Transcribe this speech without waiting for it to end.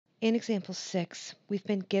In example 6, we've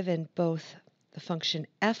been given both the function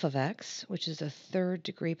f of x, which is a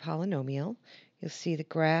third-degree polynomial. You'll see the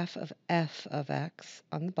graph of f of x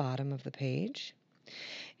on the bottom of the page,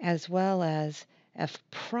 as well as f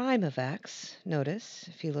prime of x. Notice,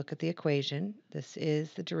 if you look at the equation, this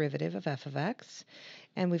is the derivative of f of x,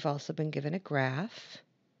 and we've also been given a graph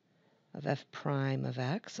of f prime of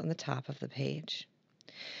x on the top of the page.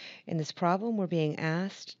 In this problem, we're being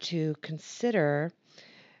asked to consider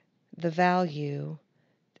the value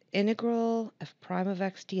integral f prime of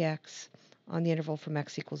x dx on the interval from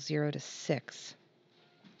x equals 0 to 6.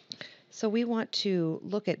 So we want to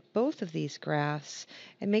look at both of these graphs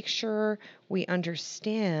and make sure we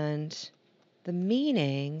understand the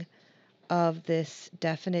meaning of this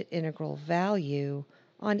definite integral value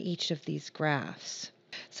on each of these graphs.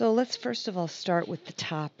 So let's first of all start with the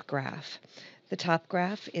top graph. The top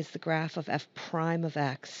graph is the graph of f prime of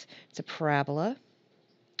x. It's a parabola.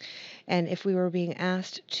 And if we were being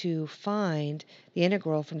asked to find the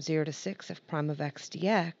integral from 0 to 6 f prime of x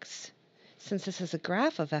dx, since this is a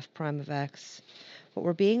graph of f prime of x, what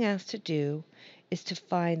we're being asked to do is to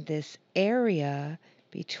find this area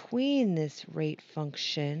between this rate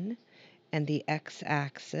function and the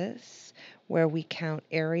x-axis, where we count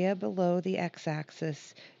area below the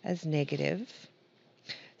x-axis as negative.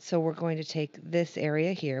 So we're going to take this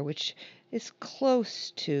area here, which is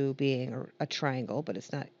close to being a triangle, but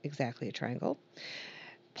it's not exactly a triangle.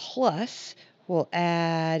 Plus, we'll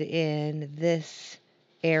add in this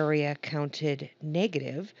area counted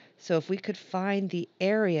negative. So if we could find the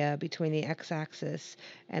area between the x-axis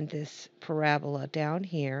and this parabola down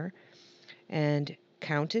here and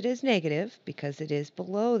count it as negative because it is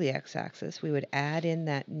below the x-axis, we would add in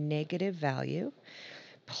that negative value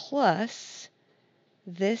plus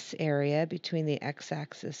this area between the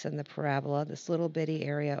x-axis and the parabola, this little bitty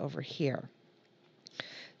area over here.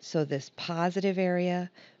 So this positive area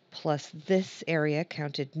plus this area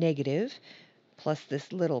counted negative plus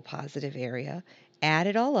this little positive area, add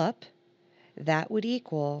it all up, that would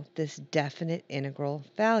equal this definite integral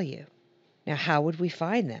value. Now, how would we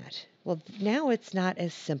find that? Well, now it's not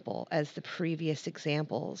as simple as the previous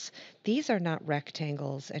examples. These are not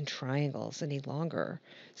rectangles and triangles any longer.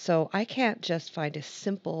 So I can't just find a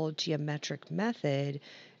simple geometric method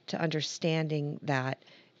to understanding that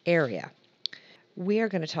area. We are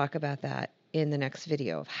going to talk about that in the next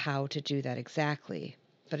video of how to do that exactly.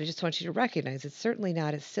 But I just want you to recognize it's certainly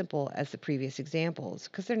not as simple as the previous examples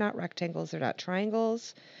because they're not rectangles, they're not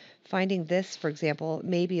triangles. Finding this, for example,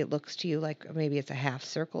 maybe it looks to you like maybe it's a half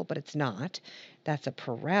circle, but it's not. That's a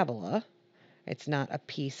parabola. It's not a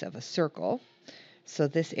piece of a circle. So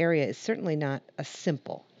this area is certainly not a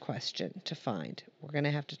simple question to find. We're going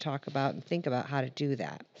to have to talk about and think about how to do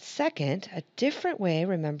that. Second, a different way,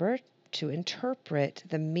 remember, to interpret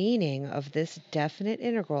the meaning of this definite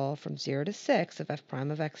integral from 0 to 6 of f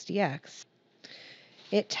prime of x dx.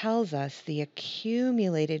 It tells us the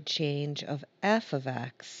accumulated change of f of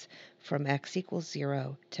x from x equals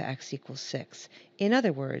 0 to x equals 6. In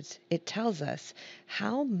other words, it tells us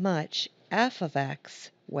how much f of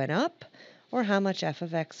x went up or how much f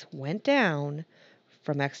of x went down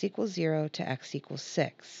from x equals 0 to x equals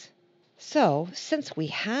 6. So, since we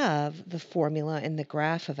have the formula in the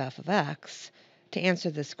graph of f of x, to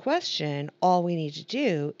answer this question, all we need to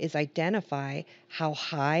do is identify how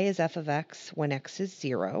high is f of x when x is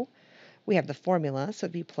 0. We have the formula, so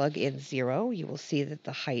if you plug in 0, you will see that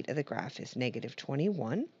the height of the graph is negative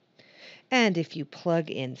 21. And if you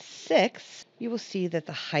plug in 6, you will see that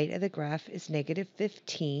the height of the graph is negative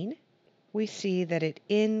 15. We see that it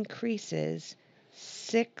increases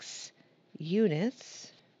 6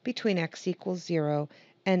 units between x equals 0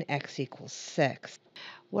 and x equals 6.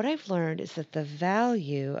 What I've learned is that the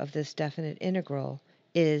value of this definite integral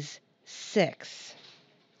is 6.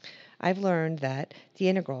 I've learned that the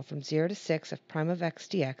integral from 0 to 6 of prime of x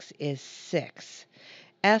dx is 6.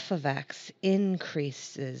 F of x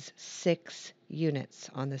increases 6 units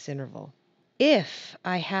on this interval. If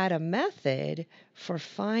I had a method for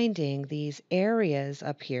finding these areas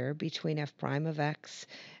up here between f prime of x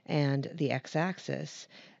and the x-axis,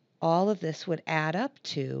 all of this would add up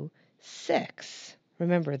to 6.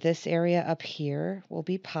 Remember, this area up here will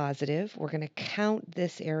be positive. We're going to count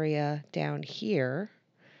this area down here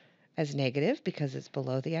as negative because it's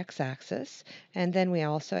below the x-axis. And then we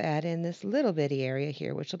also add in this little bitty area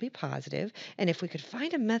here, which will be positive. And if we could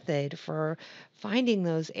find a method for finding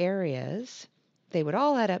those areas, they would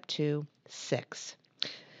all add up to 6.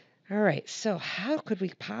 All right, so how could we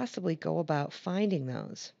possibly go about finding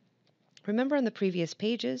those? Remember on the previous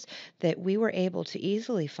pages that we were able to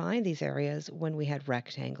easily find these areas when we had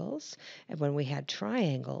rectangles and when we had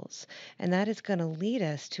triangles, and that is going to lead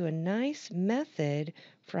us to a nice method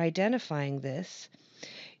for identifying this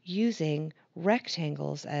using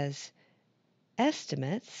rectangles as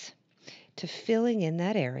estimates to filling in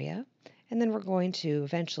that area, and then we're going to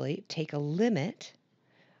eventually take a limit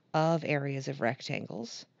of areas of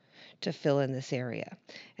rectangles to fill in this area.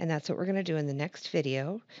 And that's what we're going to do in the next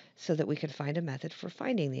video so that we can find a method for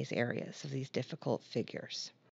finding these areas of these difficult figures.